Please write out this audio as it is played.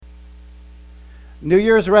New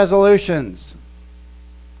Year's resolutions.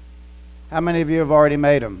 How many of you have already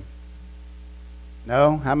made them?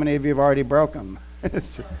 No? How many of you have already broke them?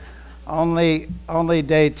 only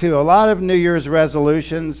day 2. A lot of New Year's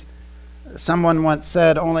resolutions, someone once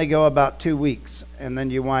said, only go about 2 weeks, and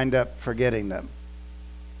then you wind up forgetting them.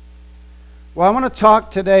 Well, I want to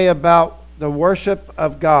talk today about the worship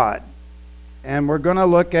of God, and we're going to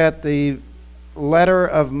look at the letter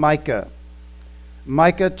of Micah.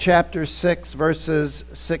 Micah chapter 6, verses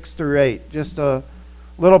 6 through 8. Just a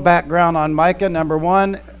little background on Micah. Number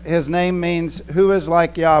 1, his name means, who is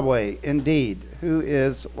like Yahweh? Indeed, who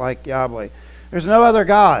is like Yahweh? There's no other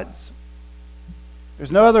gods.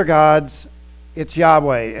 There's no other gods. It's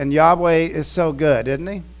Yahweh. And Yahweh is so good, isn't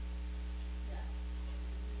he?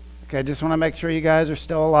 Okay, I just want to make sure you guys are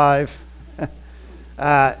still alive.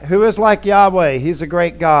 Who is like Yahweh? He's a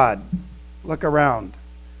great God. Look around.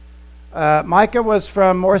 Micah was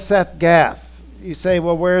from Morseth Gath. You say,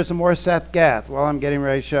 well, where's the Morseth Gath? Well, I'm getting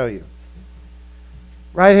ready to show you.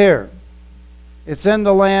 Right here. It's in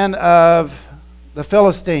the land of the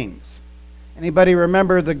Philistines. Anybody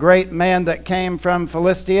remember the great man that came from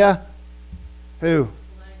Philistia? Who?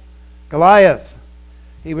 Goliath.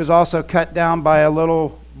 He was also cut down by a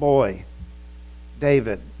little boy,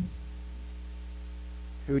 David,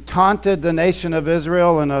 who taunted the nation of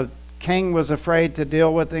Israel, and a king was afraid to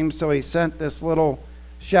deal with him, so he sent this little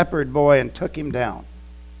shepherd boy and took him down.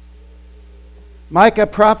 Micah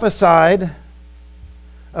prophesied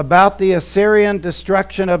about the Assyrian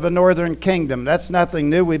destruction of the northern kingdom. That's nothing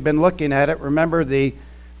new. We've been looking at it. Remember, if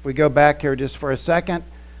we go back here just for a second,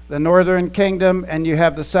 the northern kingdom, and you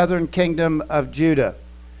have the southern kingdom of Judah.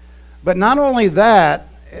 But not only that,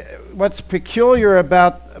 what's peculiar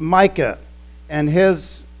about Micah and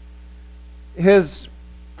his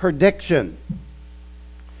prediction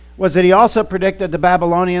was that he also predicted the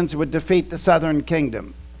Babylonians would defeat the southern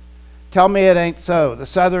kingdom. Tell me it ain't so. The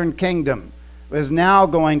southern kingdom is now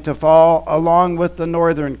going to fall along with the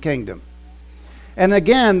northern kingdom. And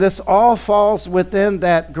again, this all falls within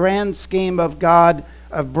that grand scheme of God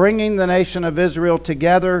of bringing the nation of Israel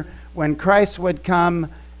together when Christ would come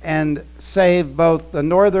and save both the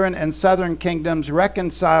northern and southern kingdoms,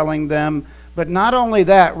 reconciling them. But not only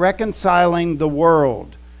that, reconciling the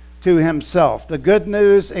world to himself. The good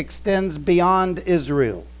news extends beyond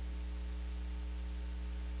Israel.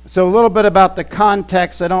 So a little bit about the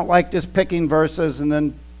context. I don't like just picking verses and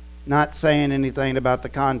then not saying anything about the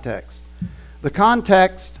context. The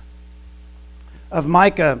context of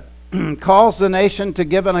Micah calls the nation to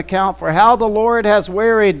give an account for how the Lord has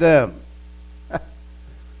wearied them.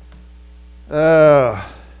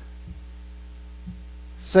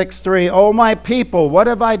 6:3, O my people, what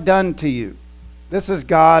have I done to you? This is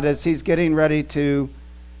God as he's getting ready to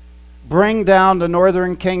bring down the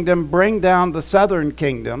northern kingdom, bring down the southern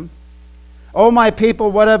kingdom. O my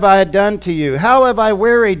people, what have I done to you? How have I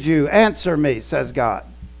wearied you? Answer me, says God.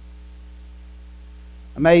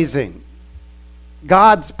 Amazing.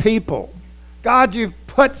 God's people. God, you've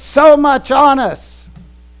put so much on us.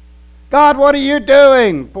 God, what are you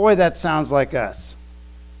doing? Boy, that sounds like us.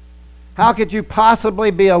 How could you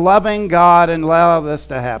possibly be a loving God and allow this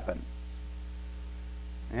to happen?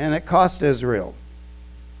 And it cost Israel.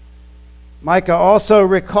 Micah also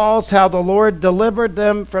recalls how the Lord delivered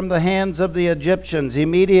them from the hands of the Egyptians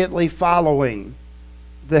immediately following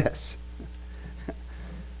this.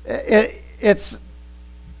 It's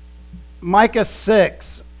Micah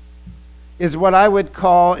 6 is what I would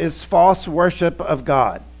call is false worship of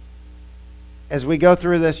God. As we go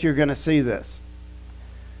through this, you're going to see this.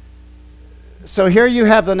 So here you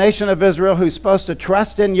have the nation of Israel who's supposed to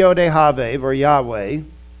trust in Yod-Heh-Vav, or Yahweh,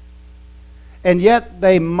 and yet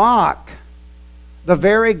they mock the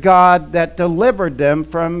very God that delivered them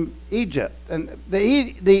from Egypt. And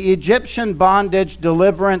the Egyptian bondage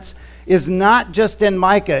deliverance is not just in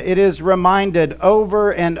Micah. It is reminded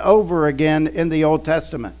over and over again in the Old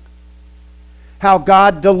Testament. How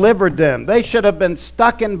God delivered them. They should have been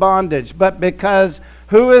stuck in bondage, but because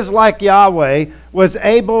who is like Yahweh was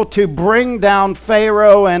able to bring down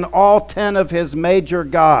Pharaoh and all 10 of his major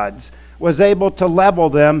gods, was able to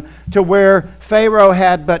level them to where Pharaoh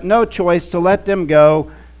had but no choice to let them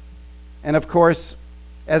go. And of course,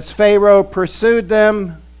 as Pharaoh pursued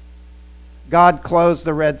them, God closed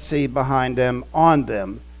the Red Sea behind them, on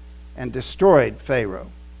them, and destroyed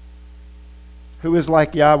Pharaoh. Who is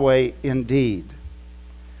like Yahweh indeed.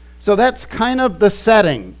 So that's kind of the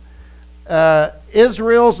setting.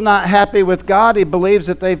 Israel's not happy with God. He believes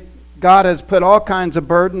that God has put all kinds of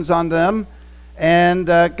burdens on them. And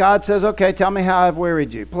God says, okay, tell me how I've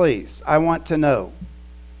wearied you, please. I want to know.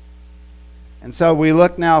 And so we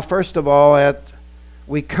look now, first of all, at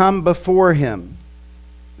we come before him.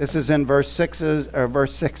 This is in verse 6's,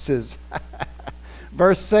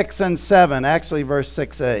 verse 6 and 7, actually verse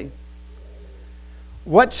 6a.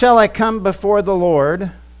 What shall I come before the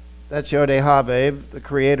Lord, that's Yod-Heh-Vav, the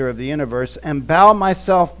creator of the universe, and bow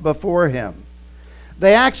myself before him?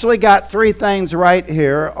 They actually got three things right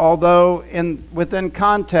here, although within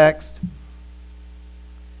context,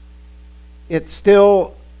 it's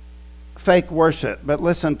still fake worship. But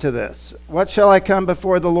listen to this. What shall I come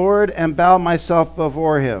before the Lord and bow myself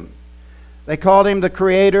before him? They called him the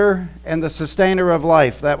creator and the sustainer of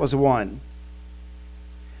life. That was one.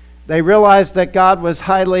 They realized that God was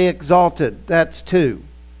highly exalted. That's two.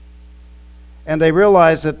 And they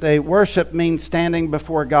realized that they worship means standing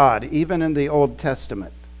before God, even in the Old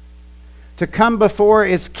Testament. To come before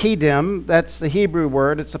is kidim. That's the Hebrew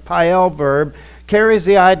word. It's a pael verb. Carries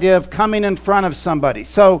the idea of coming in front of somebody.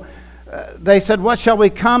 So they said, what shall we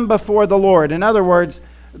come before the Lord? In other words,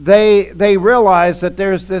 they realize that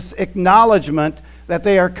there's this acknowledgement that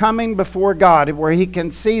they are coming before God, where he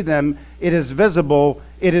can see them. It is visible.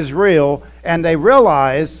 It is real. And they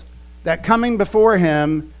realize that coming before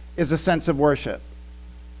him is a sense of worship.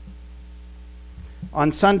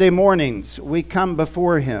 On Sunday mornings, we come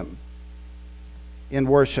before him in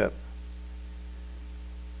worship.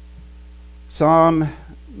 Psalm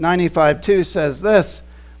 95:2 says this,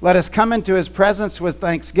 let us come into his presence with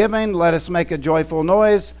thanksgiving. Let us make a joyful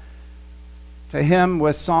noise to him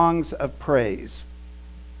with songs of praise.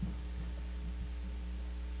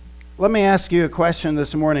 Let me ask you a question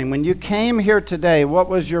this morning. When you came here today, what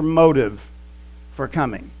was your motive for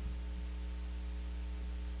coming?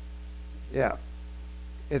 Yeah,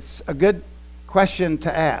 it's a good question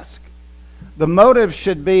to ask. The motive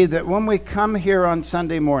should be that when we come here on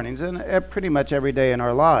Sunday mornings, and pretty much every day in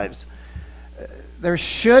our lives, there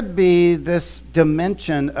should be this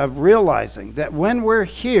dimension of realizing that when we're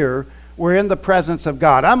here, we're in the presence of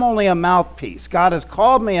God. I'm only a mouthpiece. God has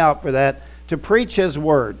called me out for that, to preach his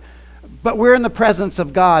word. But we're in the presence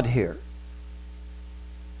of God here.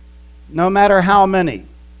 No matter how many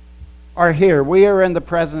are here, we are in the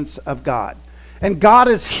presence of God. And God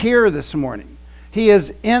is here this morning. He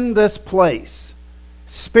is in this place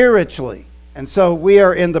spiritually. And so we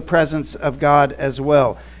are in the presence of God as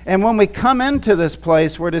well. And when we come into this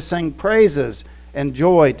place, we're to sing praises and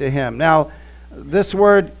joy to him. Now, this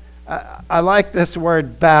word, I like this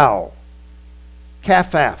word bow.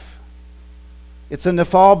 Kafaf. It's a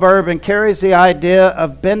nafal verb and carries the idea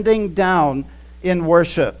of bending down in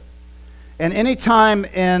worship. And anytime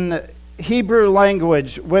in Hebrew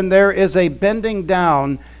language, when there is a bending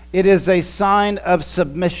down, it is a sign of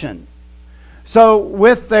submission. So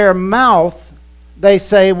with their mouth, they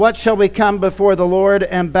say, what shall we come before the Lord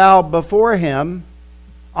and bow before him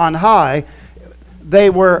on high?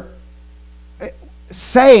 They were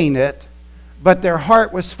saying it, but their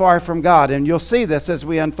heart was far from God. And you'll see this as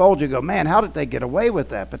we unfold. You go, man, how did they get away with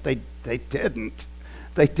that? But they didn't.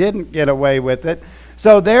 They didn't get away with it.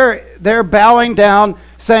 So they're bowing down,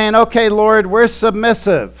 saying, okay, Lord, we're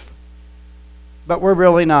submissive. But we're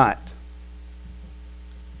really not.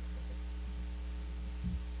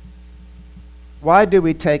 Why do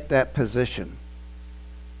we take that position?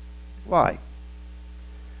 Why?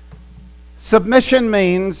 Submission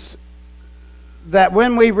means that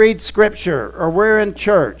when we read Scripture or we're in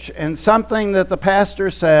church and something that the pastor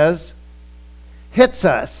says hits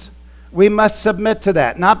us, we must submit to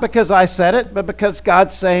that. Not because I said it, but because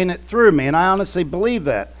God's saying it through me. And I honestly believe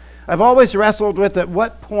that. I've always wrestled with at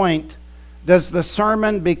what point does the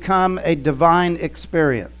sermon become a divine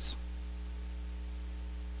experience?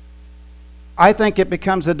 I think it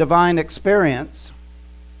becomes a divine experience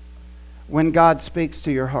when God speaks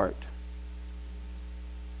to your heart.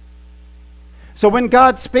 So when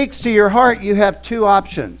God speaks to your heart, you have two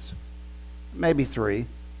options, maybe three.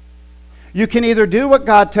 You can either do what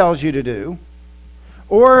God tells you to do,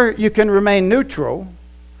 or you can remain neutral,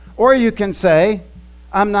 or you can say,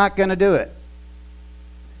 I'm not going to do it.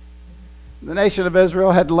 The nation of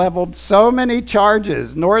Israel had leveled so many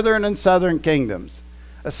charges, northern and southern kingdoms.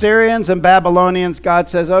 Assyrians and Babylonians, God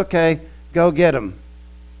says, okay, go get them.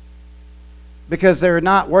 Because they're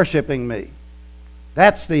not worshiping me.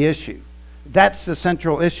 That's the issue. That's the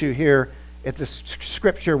central issue here at the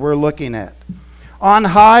scripture we're looking at. On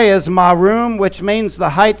high is Marum, which means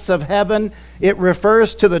the heights of heaven. It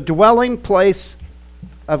refers to the dwelling place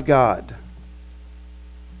of God.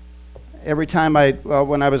 Every time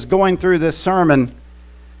when I was going through this sermon,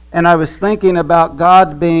 and I was thinking about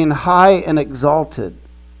God being high and exalted,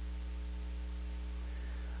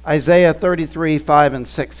 Isaiah 33:5 and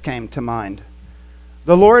 6 came to mind.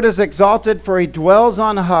 The Lord is exalted, for he dwells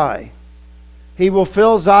on high. He will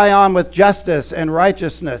fill Zion with justice and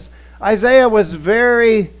righteousness. Isaiah was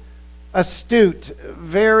very astute,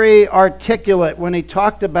 very articulate when he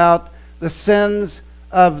talked about the sins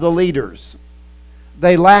of the leaders.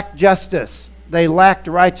 They lacked justice, they lacked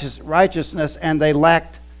righteousness, and they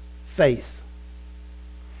lacked faith.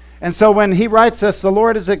 And so when he writes this, the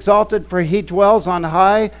Lord is exalted, for he dwells on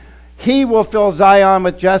high. He will fill Zion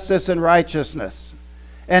with justice and righteousness.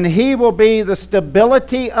 And he will be the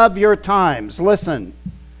stability of your times. Listen,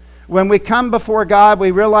 when we come before God,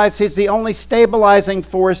 we realize he's the only stabilizing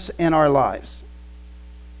force in our lives.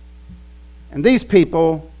 And these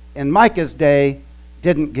people in Micah's day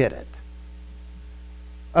didn't get it.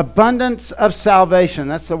 Abundance of salvation.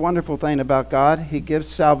 That's the wonderful thing about God. He gives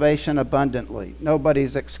salvation abundantly.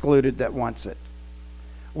 Nobody's excluded that wants it.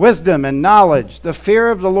 Wisdom and knowledge. The fear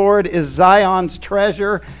of the Lord is Zion's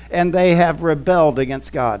treasure, and they have rebelled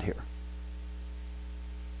against God here.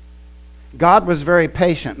 God was very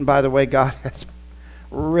patient. And by the way, God is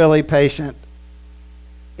really patient,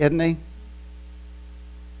 isn't he?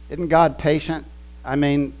 Isn't God patient? I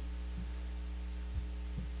mean,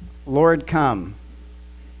 Lord, come.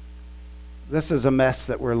 This is a mess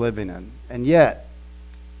that we're living in. And yet,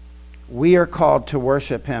 we are called to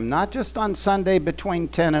worship him, not just on Sunday between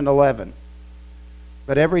 10 and 11,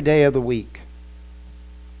 but every day of the week.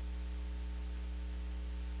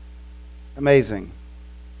 Amazing.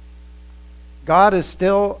 God is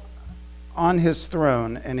still on his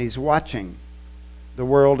throne, and he's watching the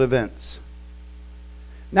world events.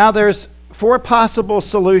 Now there's 4 possible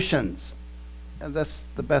solutions. And that's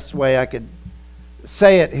the best way I could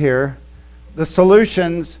say it here. The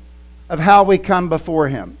solutions of how we come before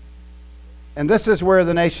him. And this is where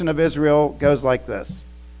the nation of Israel goes like this.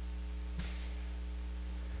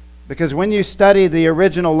 Because when you study the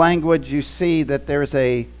original language, you see that there's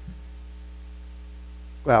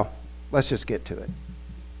well, let's just get to it.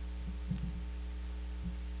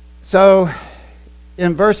 So,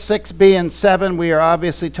 in verse 6b and 7, we are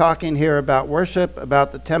obviously talking here about worship,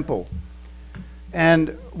 about the temple.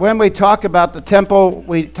 And when we talk about the temple,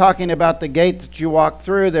 we're talking about the gate that you walk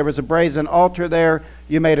through. There was a brazen altar there.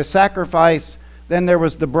 You made a sacrifice. Then there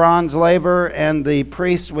was the bronze laver, and the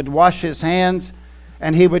priest would wash his hands,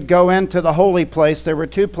 and he would go into the holy place. There were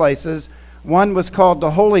 2 places. One was called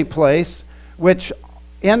the holy place, which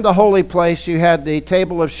in the holy place you had the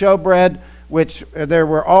table of showbread, which there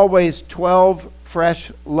were always 12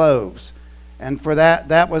 fresh loaves. And for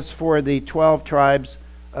that was for the 12 tribes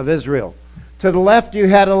of Israel. To the left, you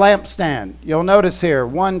had a lampstand. You'll notice here,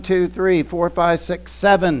 1, 2, 3, 4, 5, 6,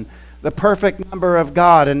 7, the perfect number of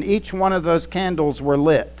God, and each one of those candles were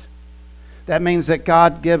lit. That means that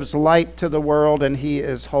God gives light to the world, and he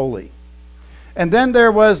is holy. And then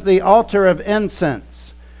there was the altar of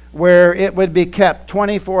incense, where it would be kept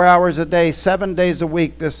 24 hours a day, 7 days a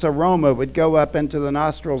week. This aroma would go up into the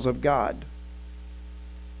nostrils of God.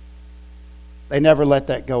 They never let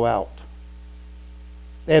that go out.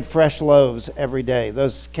 They had fresh loaves every day.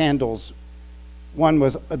 Those candles,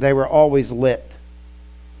 they were always lit.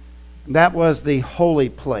 That was the holy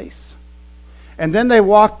place. And then they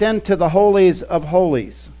walked into the holies of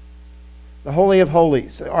holies. The Holy of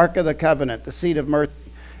Holies, the Ark of the Covenant, the seat of mercy.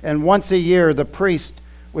 And once a year, the priest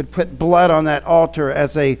would put blood on that altar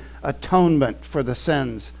as an atonement for the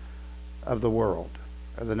sins of the world,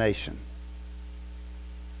 of the nation.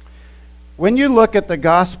 When you look at the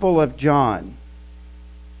Gospel of John,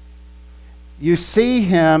 you see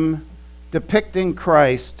him depicting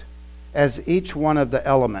Christ as each one of the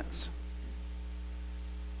elements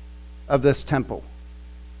of this temple.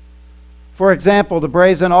 For example, the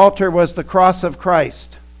brazen altar was the cross of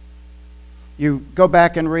Christ. You go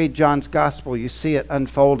back and read John's Gospel, you see it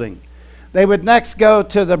unfolding. They would next go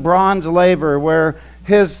to the bronze laver, where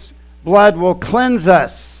his blood will cleanse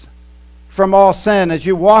us from all sin. As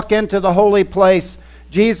you walk into the holy place,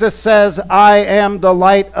 Jesus says, I am the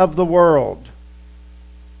light of the world.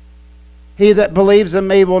 He that believes in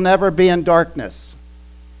me will never be in darkness.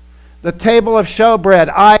 The table of showbread,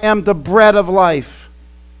 I am the bread of life.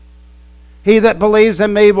 He that believes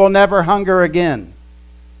in me will never hunger again.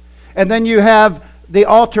 And then you have the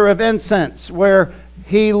altar of incense, where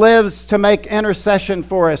he lives to make intercession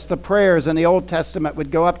for us. The prayers in the Old Testament would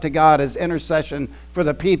go up to God as intercession for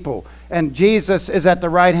the people. And Jesus is at the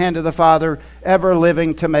right hand of the Father, ever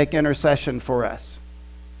living to make intercession for us.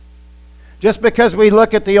 Just because we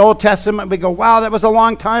look at the Old Testament, we go, wow, that was a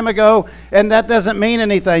long time ago, and that doesn't mean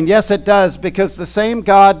anything. Yes, it does, because the same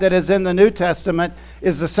God that is in the New Testament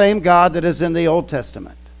is the same God that is in the Old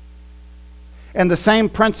Testament. And the same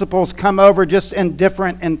principles come over, just in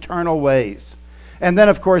different internal ways. And then,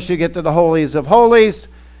 of course, you get to the holies of holies,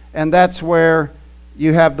 And that's where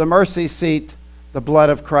you have the mercy seat, the blood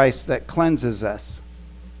of Christ that cleanses us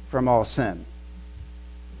from all sin.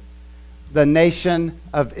 The nation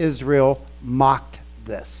of Israel mocked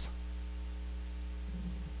this.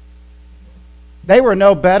 They were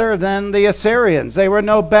no better than the Assyrians. They were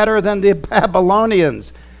no better than the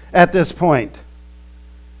Babylonians at this point.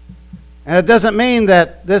 And it doesn't mean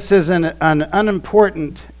that this is an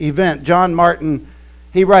unimportant event. John Martin,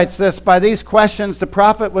 he writes this: by these questions, the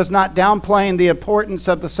prophet was not downplaying the importance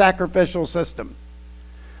of the sacrificial system.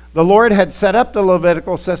 The Lord had set up the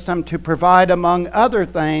Levitical system to provide, among other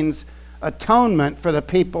things, atonement for the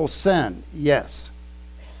people's sin. Yes.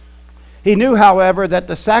 He knew, however, that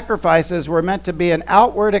the sacrifices were meant to be an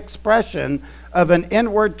outward expression of an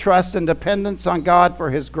inward trust and dependence on God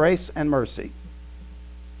for His grace and mercy.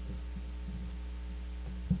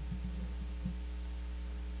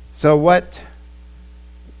 So what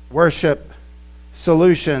worship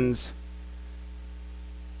solutions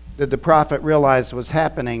did the prophet realize was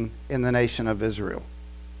happening in the nation of Israel?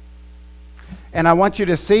 And I want you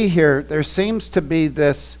to see here, there seems to be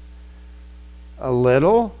this a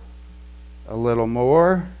little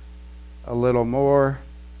more,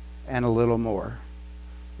 and a little more.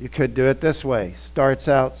 You could do it this way. Starts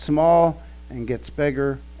out small and gets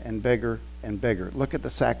bigger and bigger and bigger. Look at the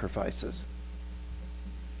sacrifices.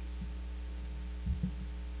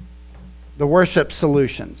 The worship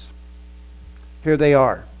solutions. Here they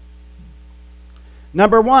are.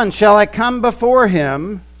 Number 1, shall I come before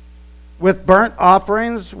him with burnt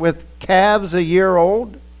offerings, with calves a year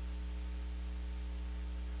old?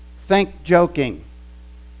 Think joking.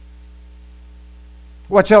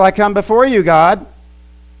 What shall I come before you, God?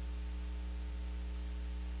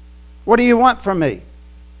 What do you want from me?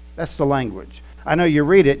 That's the language. I know you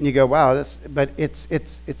read it and you go, wow, but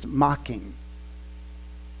it's mocking.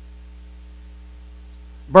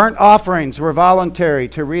 Burnt offerings were voluntary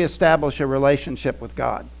to reestablish a relationship with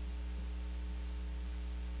God.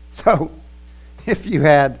 So, if you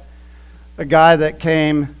had a guy that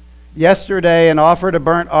came yesterday and offered a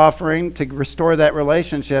burnt offering to restore that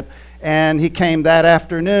relationship, and he came that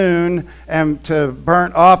afternoon and to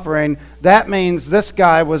burnt offering, that means this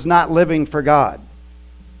guy was not living for God.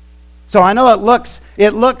 So I know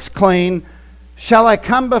it looks clean. Shall I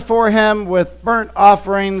come before him with burnt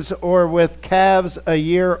offerings or with calves a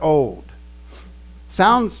year old?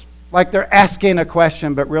 Sounds like they're asking a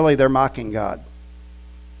question, but really they're mocking God.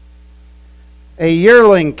 A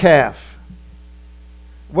yearling calf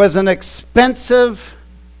was an expensive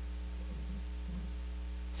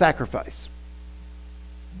sacrifice.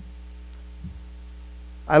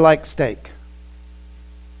 I like steak.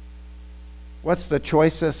 What's the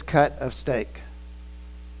choicest cut of steak?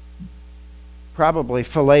 Probably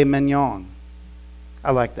filet mignon.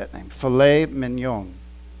 I like that name, filet mignon.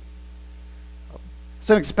 It's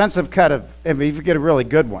an expensive cut of, if you get a really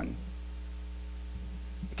good one,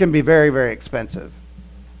 it can be very, very expensive.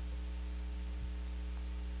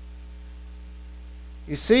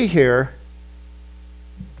 You see here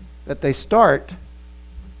that they start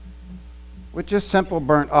with just simple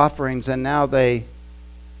burnt offerings, and now they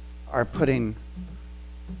are putting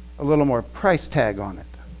a little more price tag on it.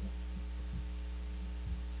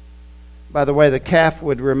 By the way, the calf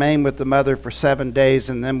would remain with the mother for 7 days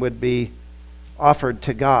and then would be offered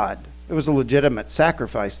to God. It was a legitimate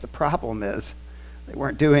sacrifice. The problem is they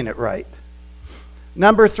weren't doing it right.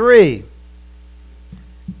 Number 3,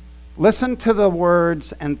 listen to the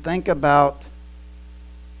words and think about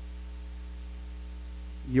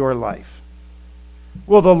your life.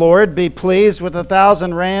 Will the Lord be pleased with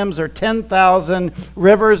 1,000 rams or 10,000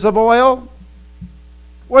 rivers of oil?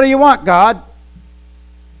 What do you want, God?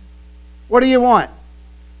 What do you want?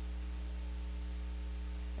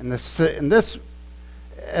 And this,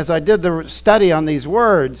 as I did the study on these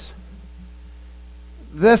words,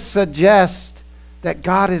 this suggests that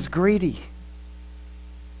God is greedy.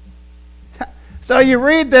 So you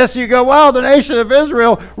read this, you go, wow, the nation of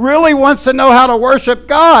Israel really wants to know how to worship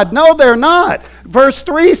God. No, they're not. Verse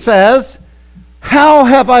 3 says, how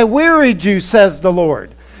have I wearied you, says the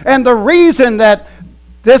Lord. And the reason that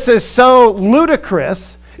this is so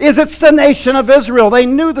ludicrous is it's the nation of Israel. They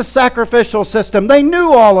knew the sacrificial system. They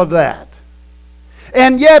knew all of that.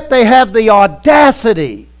 And yet they have the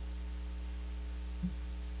audacity.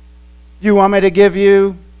 You want me to give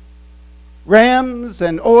you rams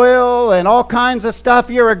and oil and all kinds of stuff?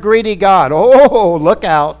 You're a greedy God. Oh, look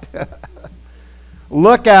out.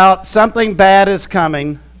 Look out. Something bad is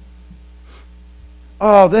coming.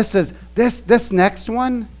 Oh, this next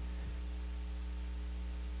one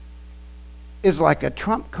is like a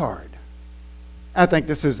trump card. I think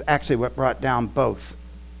this is actually what brought down both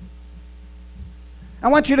I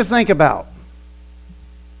want you to think about,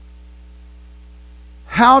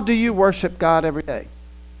 how do you worship God every day?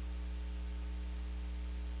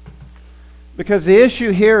 Because the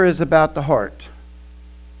issue here is about the heart.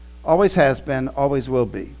 Always has been, always will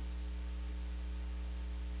be.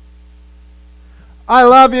 I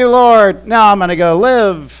love you, Lord. Now I'm going to go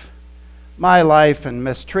live my life and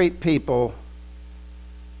mistreat people.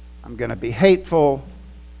 I'm going to be hateful.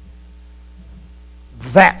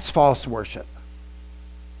 That's false worship.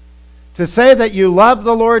 To say that you love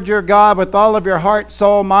the Lord your God with all of your heart,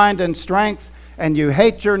 soul, mind, and strength, and you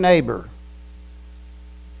hate your neighbor,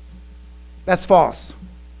 that's false.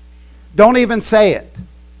 Don't even say it.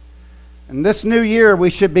 And this new year, we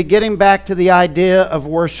should be getting back to the idea of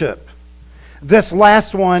worship. This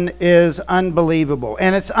last one is unbelievable,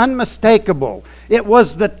 and it's unmistakable. It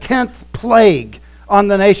was the 10th plague on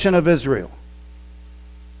the nation of Israel.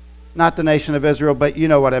 Not the nation of Israel, but you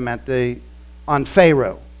know what I meant, on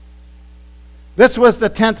Pharaoh. This was the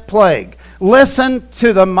 10th plague. Listen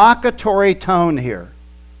to the mockatory tone here.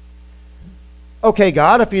 Okay,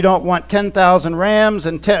 God, if you don't want 10,000 rams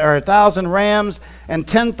or 1,000 rams and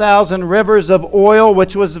 10,000 rivers of oil,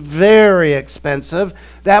 which was very expensive,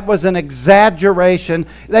 that was an exaggeration.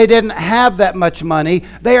 They didn't have that much money.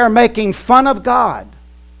 They are making fun of God.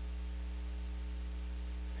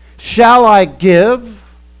 Shall I give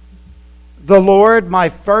the Lord my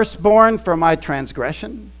firstborn for my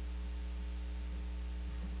transgression?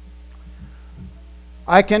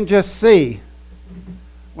 I can just see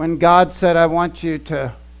when God said, I want you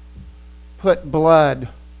to put blood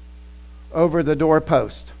over the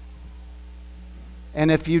doorpost. And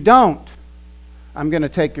if you don't, I'm going to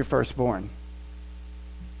take your firstborn.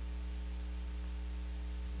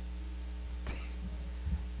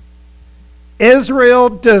 Israel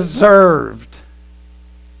deserved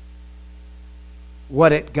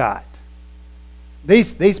what it got.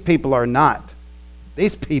 These people are not.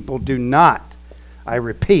 These people do not, I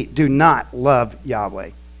repeat, do not love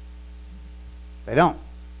Yahweh. They don't.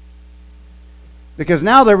 Because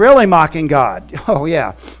now they're really mocking God. Oh,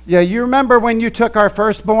 yeah. Yeah, you remember when you took our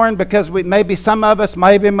firstborn? Because maybe some of us,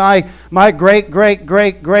 maybe my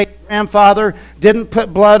great-great-great-great-grandfather didn't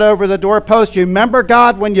put blood over the doorpost. You remember,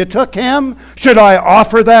 God, when you took him? Should I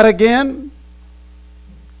offer that again?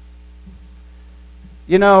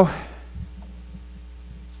 You know,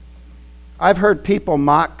 I've heard people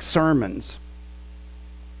mock sermons,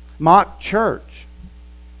 mock church.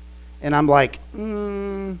 And I'm like,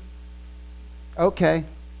 okay.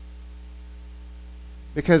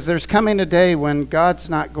 Because there's coming a day when God's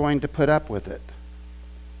not going to put up with it.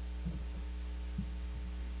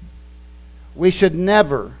 We should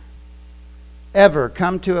never, ever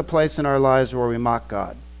come to a place in our lives where we mock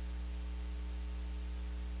God.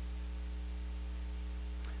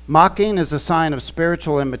 Mocking is a sign of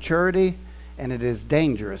spiritual immaturity, and it is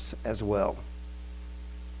dangerous as well.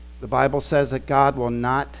 The Bible says that God will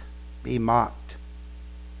not be mocked.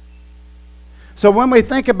 So when we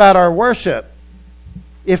think about our worship,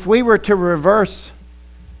 if we were to reverse,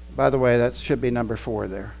 by the way, that should be number 4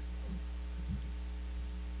 there.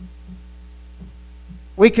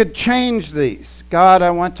 We could change these. God, I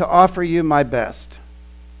want to offer you my best.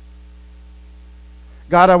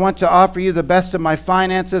 God, I want to offer you the best of my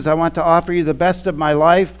finances. I want to offer you the best of my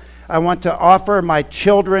life. I want to offer my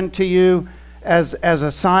children to you as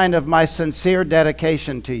a sign of my sincere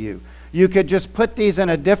dedication to you. You could just put these in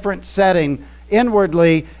a different setting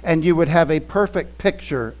inwardly, and you would have a perfect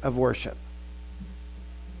picture of worship.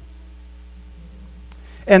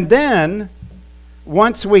 And then,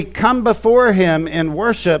 once we come before him in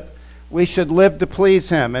worship, we should live to please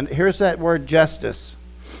him. And here's that word, justice.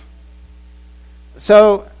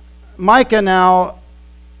 So, Micah now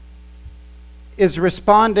is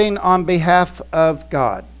responding on behalf of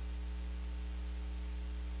God.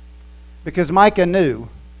 Because Micah knew.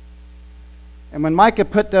 And when Micah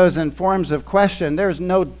put those in forms of question, there's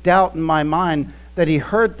no doubt in my mind that he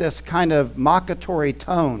heard this kind of mockatory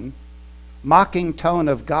tone, mocking tone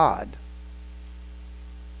of God,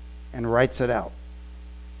 and writes it out.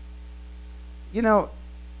 You know,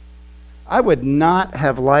 I would not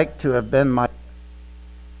have liked to have been Micah.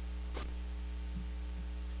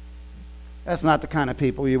 That's not the kind of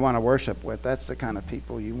people you want to worship with. That's the kind of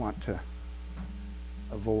people you want to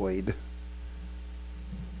avoid.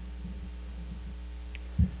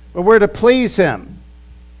 But we're to please him.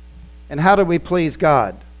 And how do we please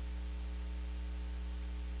God?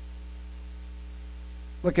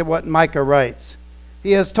 Look at what Micah writes.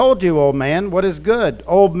 He has told you, old man, what is good.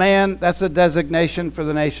 Old man, that's a designation for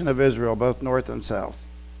the nation of Israel, both north and south.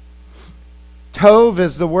 Tov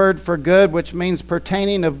is the word for good, which means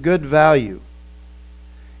pertaining of good value.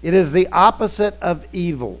 It is the opposite of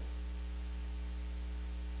evil.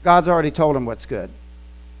 God's already told them what's good.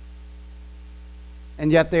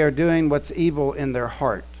 And yet they are doing what's evil in their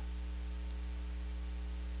heart.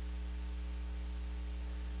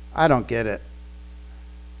 I don't get it.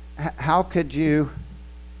 How could you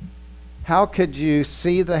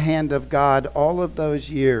see the hand of God all of those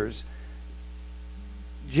years,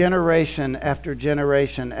 generation after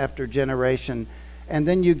generation after generation, and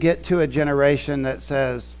then you get to a generation that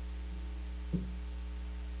says,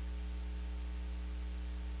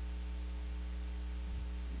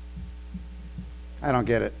 I don't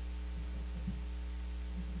get it.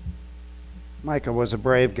 Micah was a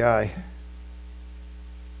brave guy.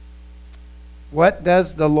 What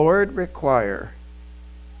does the Lord require?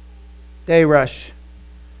 Day rush.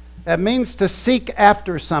 That means to seek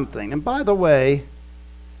after something. And by the way,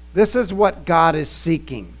 this is what God is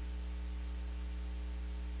seeking.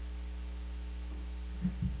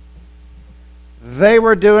 They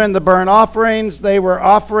were doing the burnt offerings. They were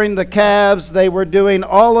offering the calves. They were doing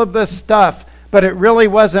all of this stuff, but it really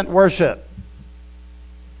wasn't worship.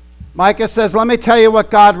 Micah says, let me tell you what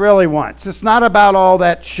God really wants. It's not about all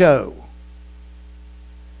that show.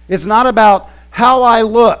 It's not about how I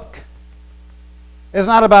look. It's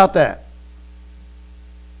not about that.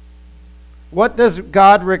 What does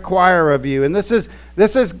God require of you? And this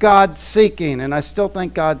is God seeking, and I still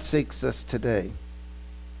think God seeks us today.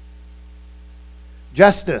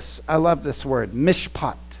 Justice. I love this word.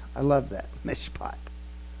 Mishpat. I love that. Mishpat.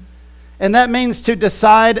 And that means to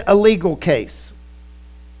decide a legal case.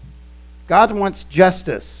 God wants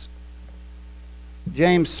justice.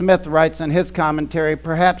 James Smith writes in his commentary,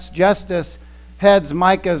 perhaps justice heads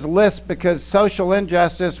Micah's list because social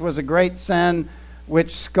injustice was a great sin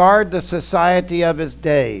which scarred the society of his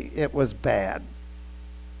day. It was bad.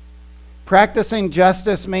 Practicing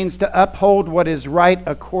justice means to uphold what is right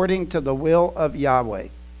according to the will of Yahweh.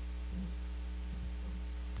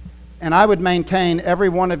 And I would maintain every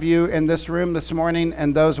one of you in this room this morning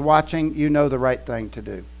and those watching, you know the right thing to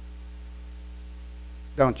do.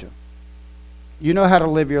 Don't you? You know how to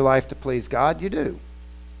live your life to please God. You do.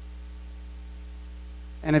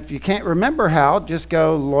 And if you can't remember how, just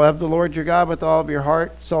go love the Lord your God with all of your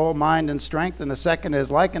heart, soul, mind, and strength. And the second is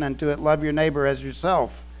likened unto it, love your neighbor as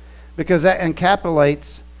yourself. Because that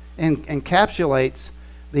encapsulates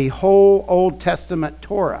the whole Old Testament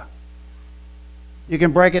Torah. You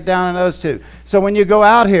can break it down in those two. So when you go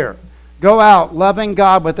out here, go out loving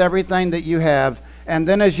God with everything that you have. And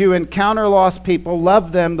then as you encounter lost people,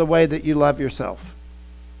 love them the way that you love yourself.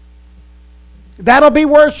 That'll be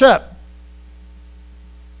worship.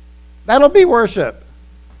 That'll be worship.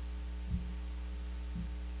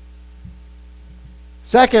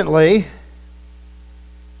 Secondly,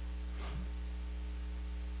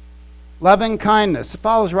 loving kindness. It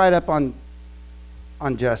follows right up on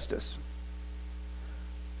justice.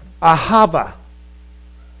 Ahava.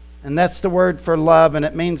 And that's the word for love, and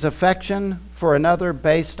it means affection for another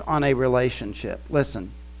based on a relationship.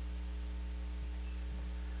 Listen.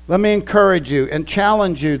 Let me encourage you and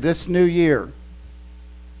challenge you this new year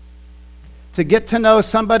to get to know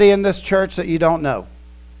somebody in this church that you don't know.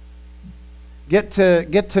 Get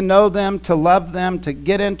to know them, to love them, to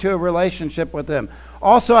get into a relationship with them.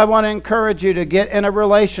 Also, I want to encourage you to get in a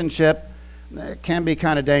relationship. It can be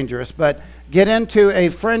kind of dangerous, but get into a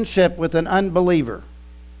friendship with an unbeliever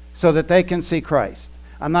so that they can see Christ.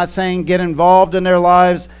 I'm not saying get involved in their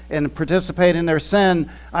lives and participate in their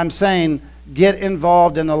sin. I'm saying get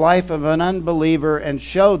involved in the life of an unbeliever and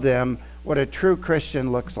show them what a true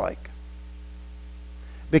Christian looks like.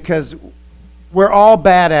 Because we're all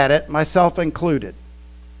bad at it, myself included.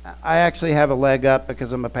 I actually have a leg up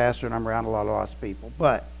because I'm a pastor and I'm around a lot of lost people.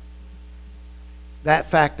 But that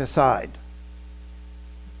fact aside,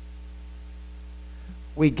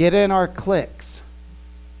 we get in our cliques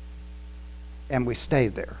and we stay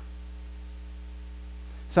there.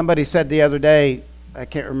 Somebody said the other day, I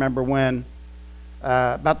can't remember when,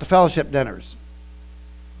 about the fellowship dinners.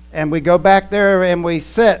 And we go back there and we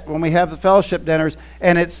sit when we have the fellowship dinners,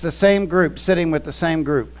 and it's the same group sitting with the same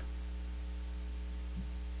group.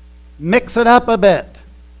 Mix it up a bit.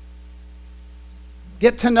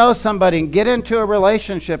 Get to know somebody and get into a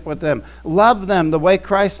relationship with them. Love them the way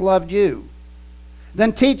Christ loved you.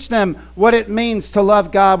 Then teach them what it means to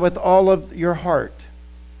love God with all of your heart,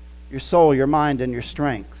 your soul, your mind, and your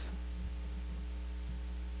strength.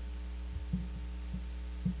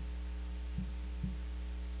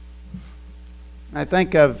 When I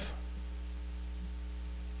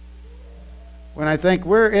think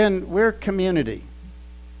we're community.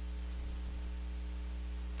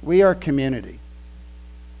 We are community.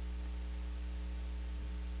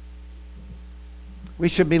 We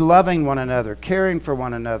should be loving one another, caring for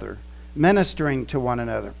one another, ministering to one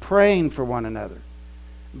another, praying for one another.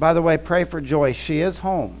 By the way, pray for Joy. She is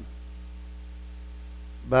home,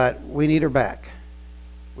 but we need her back.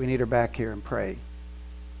 We need her back here and pray.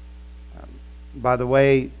 By the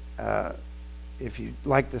way, if you'd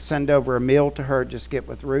like to send over a meal to her, just get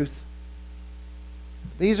with Ruth.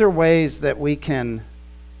 These are ways that we can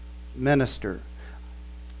minister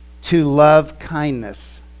to love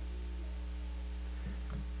kindness.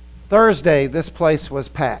 Thursday, this place was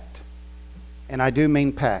packed, and I do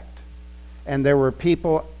mean packed. And there were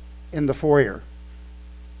people in the foyer.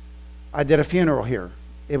 I did a funeral here.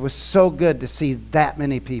 It was so good to see that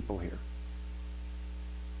many people here.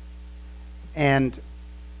 And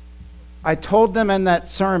I told them in that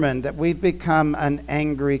sermon that we've become an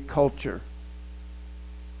angry culture.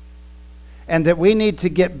 And that we need to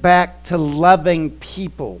get back to loving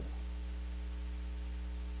people.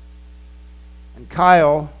 And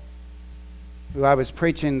Kyle, who I was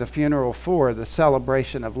preaching the funeral for, the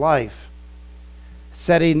celebration of life,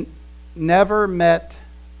 said he never met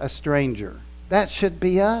a stranger. That should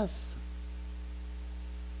be us.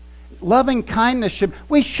 Loving kindness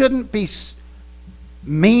we shouldn't be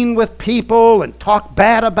mean with people and talk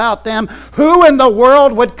bad about them. Who in the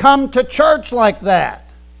world would come to church like that?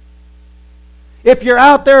 If you're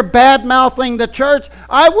out there bad-mouthing the church,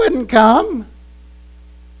 I wouldn't come.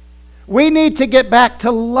 We need to get back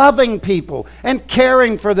to loving people and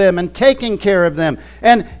caring for them and taking care of them.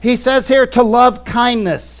 And he says here to love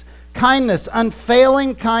kindness. Kindness,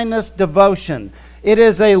 unfailing kindness, devotion. It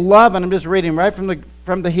is a love, and I'm just reading right from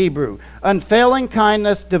the Hebrew. Unfailing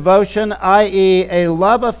kindness, devotion, i.e. a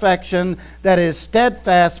love affection that is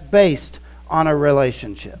steadfast based on a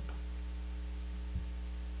relationship.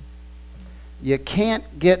 You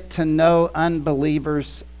can't get to know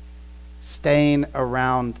unbelievers staying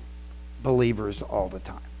around believers all the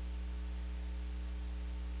time.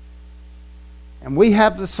 And we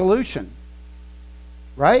have the solution,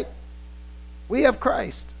 right? We have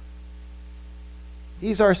Christ.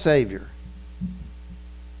 He's our Savior.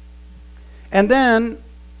 And then,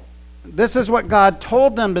 this is what God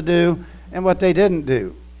told them to do and what they didn't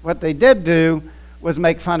do. What they did do was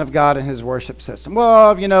make fun of God and His worship system.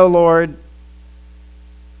 Well, Lord,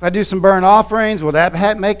 if I do some burnt offerings, will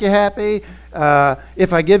that make you happy?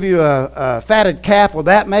 If I give you a fatted calf, will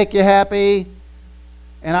that make you happy?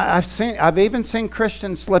 And I've even seen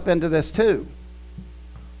Christians slip into this too.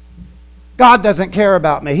 God doesn't care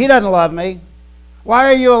about me. He doesn't love me. Why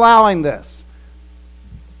are you allowing this?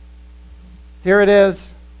 Here it is.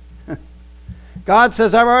 God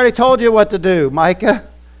says, I've already told you what to do, Micah.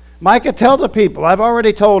 Micah, tell the people. I've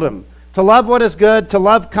already told them to love what is good, to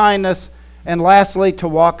love kindness, and lastly, to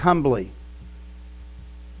walk humbly.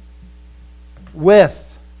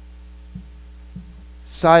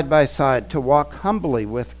 Side by side, to walk humbly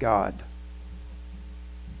with God.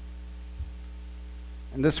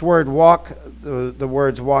 And this word walk, the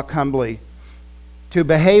words walk humbly, to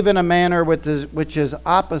behave in a manner which is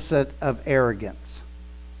opposite of arrogance.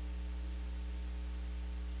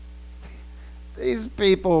 These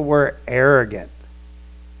people were arrogant.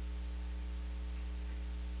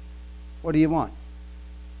 What do you want?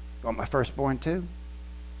 You want my firstborn too?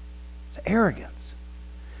 It's arrogance.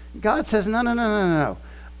 God says, no.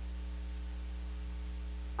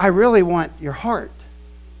 I really want your heart.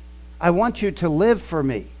 I want you to live for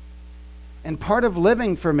me. And part of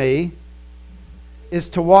living for me is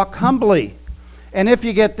to walk humbly. And if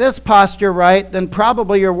you get this posture right, then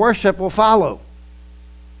probably your worship will follow.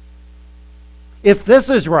 If this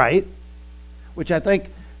is right, which I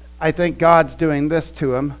think God's doing this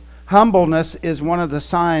to him, humbleness is one of the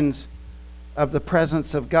signs of the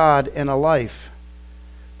presence of God in a life.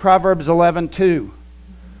 Proverbs 11:2.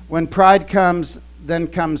 When pride comes, then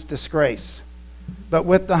comes disgrace. But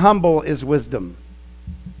with the humble is wisdom.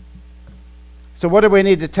 So what do we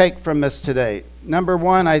need to take from this today? Number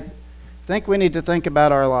one, I think we need to think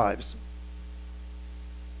about our lives.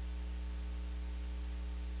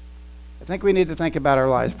 I think we need to think about our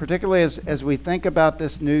lives, particularly as we think about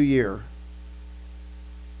this new year.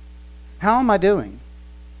 How am I doing?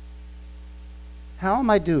 How am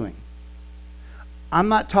I doing? I'm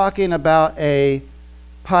not talking about a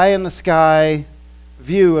pie-in-the-sky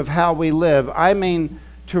view of how we live. I mean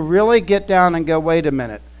to really get down and go, wait a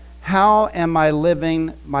minute. How am I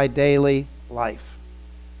living my daily life?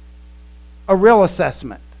 A real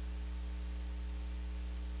assessment.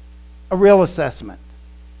 A real assessment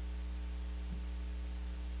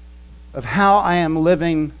of how I am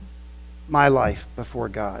living my life before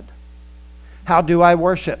God. How do I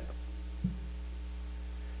worship?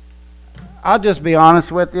 I'll just be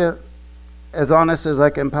honest with you. as honest as I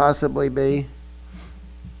can possibly be,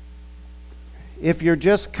 if you're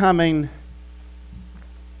just coming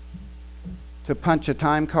to punch a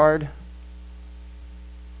time card,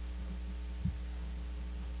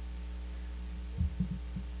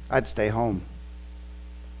 I'd stay home.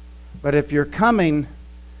 But if you're coming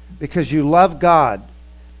because you love God,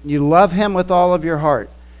 you love Him with all of your heart,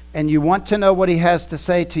 and you want to know what He has to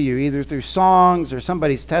say to you, either through songs or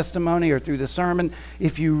somebody's testimony or through the sermon,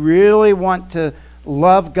 if you really want to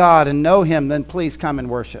love God and know Him, then please come and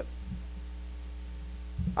worship.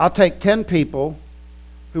 I'll take 10 people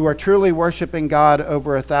who are truly worshiping God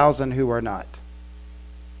over 1,000 who are not.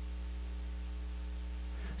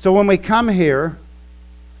 So when we come here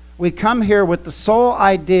with the sole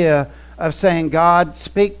idea of saying, God,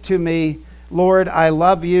 speak to me. Lord, I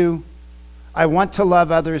love you. I want to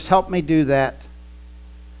love others. Help me do that.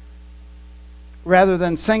 Rather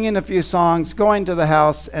than singing a few songs, going to the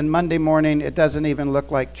house, and Monday morning it doesn't even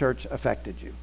look like church affected you.